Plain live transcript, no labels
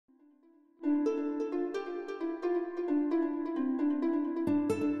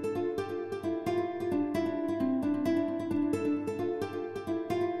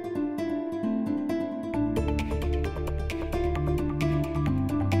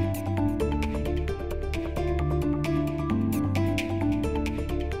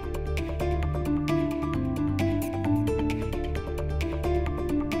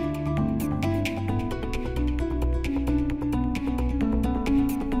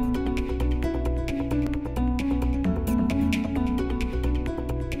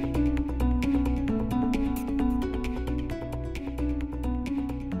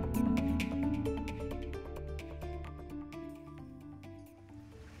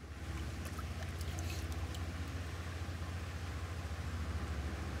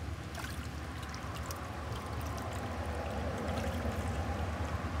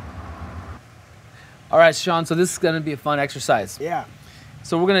All right, Shawn, so this is going to be a fun exercise. Yeah.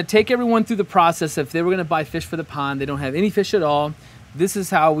 So we're going to take everyone through the process. If they were going to buy fish for the pond, they don't have any fish at all, this is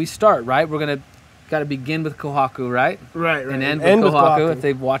how we start, right? We're going to got to begin with kohaku, right? Right. And end with kohaku. If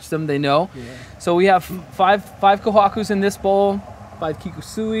they've watched them, they know. Yeah. So we have five kohakus in this bowl, 5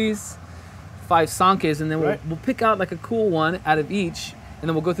 kikusuis, 5 sankes, and then we'll pick out like a cool one out of each, and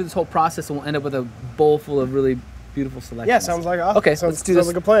then we'll go through this whole process and we'll end up with a bowl full of really beautiful selections. Yeah, sounds like awesome. Okay, let's do this. Sounds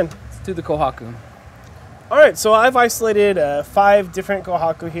like a plan. Let's do the kohaku. All right, so I've isolated 5 different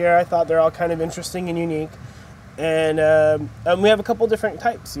kohaku here. I thought they're all kind of interesting and unique. And we have a couple different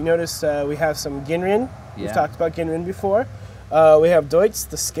types. You notice we have some Ginrin. Yeah. We've talked about Ginrin before. We have Deutz,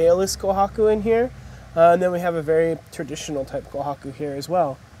 the scaleless kohaku in here. And then we have a very traditional type kohaku here as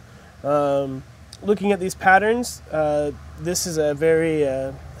well. Looking at these patterns, this is a very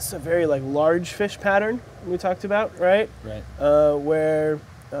like large fish pattern we talked about, right? Right. Where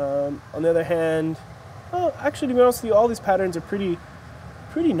on the other hand, well, actually, to be honest with you, all these patterns are pretty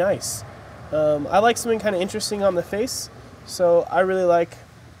nice. I like something kind of interesting on the face, so I really like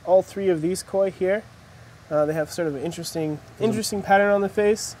all 3 of these koi here. They have sort of an interesting pattern on the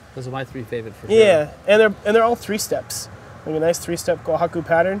face. Those are my 3 favorite for sure. Yeah, and they're all 3 steps, like a nice 3-step kohaku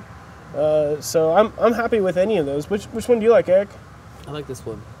pattern. So I'm happy with any of those. Which one do you like, Eric? I like this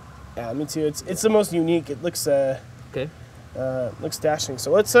one. Yeah, me too. It's the most unique. It looks okay. Looks dashing.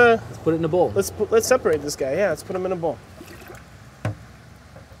 So let's put it in a bowl. Let's separate this guy. Yeah, let's put him in a bowl.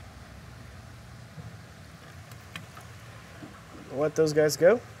 Let those guys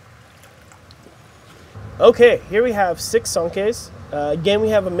go. Okay, here we have 6 sankes. Again, we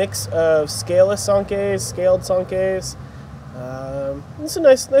have a mix of scaleless sankes, scaled sankes. It's a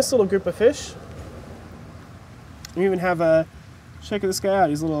nice little group of fish. We even have a check this guy out.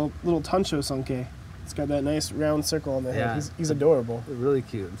 He's a little tancho sanke. It's got that nice round circle on the head. He's adorable. Really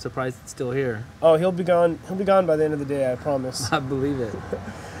cute. I'm surprised it's still here. Oh, he'll be gone. He'll be gone by the end of the day, I promise. I believe it.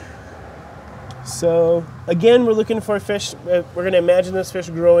 So again, we're looking for a fish. We're going to imagine this fish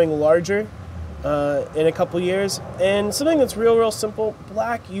growing larger in a couple years. And something that's real simple.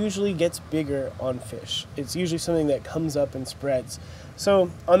 Black usually gets bigger on fish. It's usually something that comes up and spreads.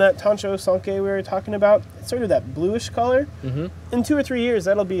 So on that tancho sanke we were talking about, it's sort of that bluish color. Mm-hmm. In 2 or 3 years,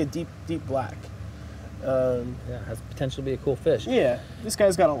 that'll be a deep black. Yeah, it has potential to be a cool fish. Yeah, this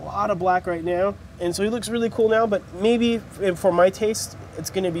guy's got a lot of black right now, and so he looks really cool now, but maybe for my taste,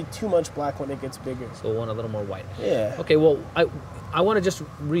 it's going to be too much black when it gets bigger. So we'll want a little more white. Yeah. Okay, well, I want to just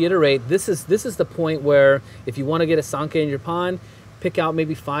reiterate, this is the point where if you want to get a sanke in your pond, pick out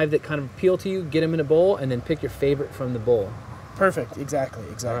maybe 5 that kind of appeal to you, get them in a bowl, and then pick your favorite from the bowl. Perfect, exactly.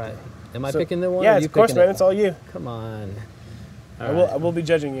 All right. Am I picking the one? Yeah, of course, man, it's all you. Come on. I will be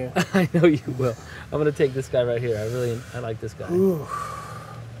judging you. I know you will. I'm going to take this guy right here. I like this guy. Ooh.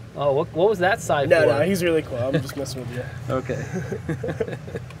 Oh, what was that side for? No, he's really cool. I'm just messing with you. Okay.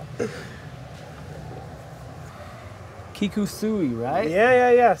 Kikusui, right?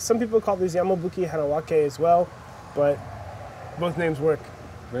 Yeah. Some people call these Yamabuki Hanawake as well, but both names work.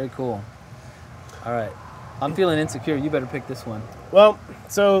 Very cool. All right. I'm feeling insecure. You better pick this one. Well,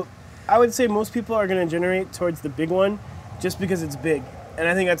 so I would say most people are going to generate towards the big one just because it's big. And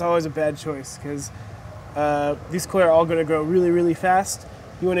I think that's always a bad choice because these koi are all going to grow really fast.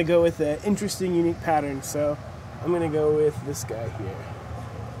 You want to go with an interesting, unique pattern. So I'm going to go with this guy here.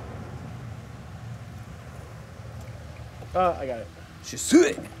 I got it.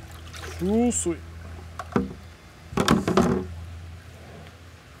 Shisui. Shisui.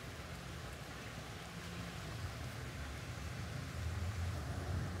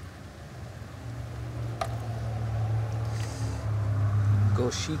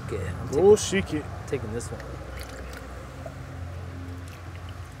 Goshike. Goshike. Taking this one.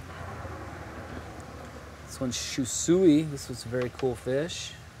 This one's Shusui. This was a very cool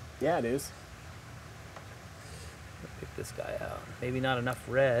fish. Yeah, it is. Pick this guy out. Maybe not enough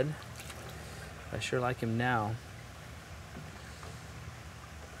red. I sure like him now.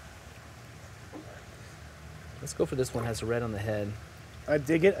 Let's go for this one. Has red on the head. I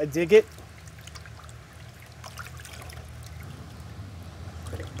dig it.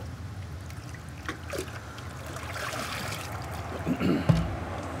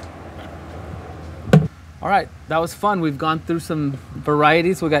 All right, that was fun. We've gone through some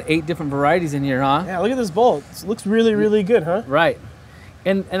varieties. We got 8 different varieties in here, huh? Yeah, look at this bowl. It looks really good, huh? Right.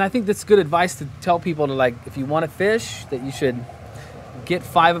 And I think that's good advice to tell people to, like, if you want to fish, that you should get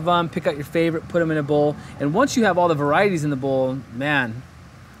 5 of them, pick out your favorite, put them in a bowl. And once you have all the varieties in the bowl, man,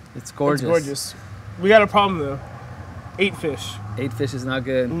 it's gorgeous. It's gorgeous. We got a problem, though. 8 fish. 8 fish is not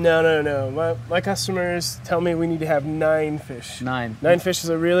good. No. My customers tell me we need to have 9 fish. 9. 9 fish is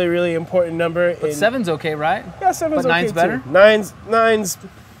a really, really important number. But 7's okay, right? Yeah, 7's okay. But 9's better? Too.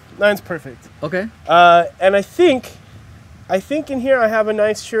 9's perfect. Okay. And I think in here I have a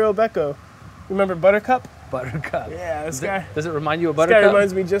nice churro becco. Remember Buttercup? Buttercup. Yeah, this guy. Does it remind you of This Buttercup? guy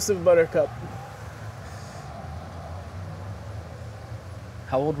reminds me just of Buttercup.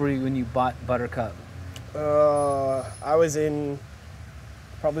 How old were you when you bought Buttercup? I was in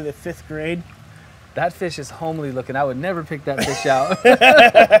probably the 5th grade. That fish is homely looking. I would never pick that fish out.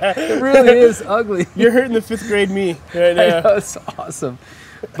 It really is ugly. You're hurting the 5th grade me right now. I know, it's awesome.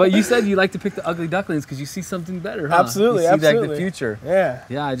 But you said you like to pick the ugly ducklings because you see something better, huh? Absolutely, you see absolutely. like the future. Yeah.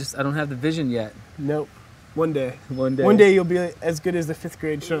 Yeah, I don't have the vision yet. Nope. One day. One day. One day you'll be as good as the 5th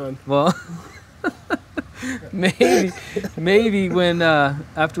grade Shawn. Well, maybe when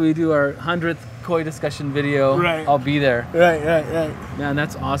after we do our 100th koi discussion video, right. I'll be there. Right. Man,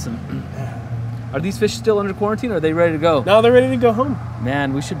 that's awesome. Are these fish still under quarantine or are they ready to go? No, they're ready to go home.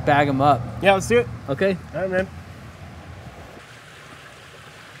 Man, we should bag them up. Yeah, let's do it. Okay. All right, man.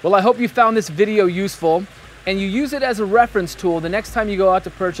 Well, I hope you found this video useful and you use it as a reference tool the next time you go out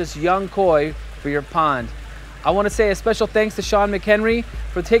to purchase young koi for your pond. I want to say a special thanks to Shawn McHenry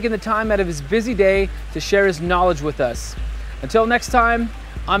for taking the time out of his busy day to share his knowledge with us. Until next time,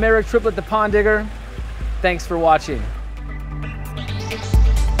 I'm Eric Triplett, the Pond Digger. Thanks for watching.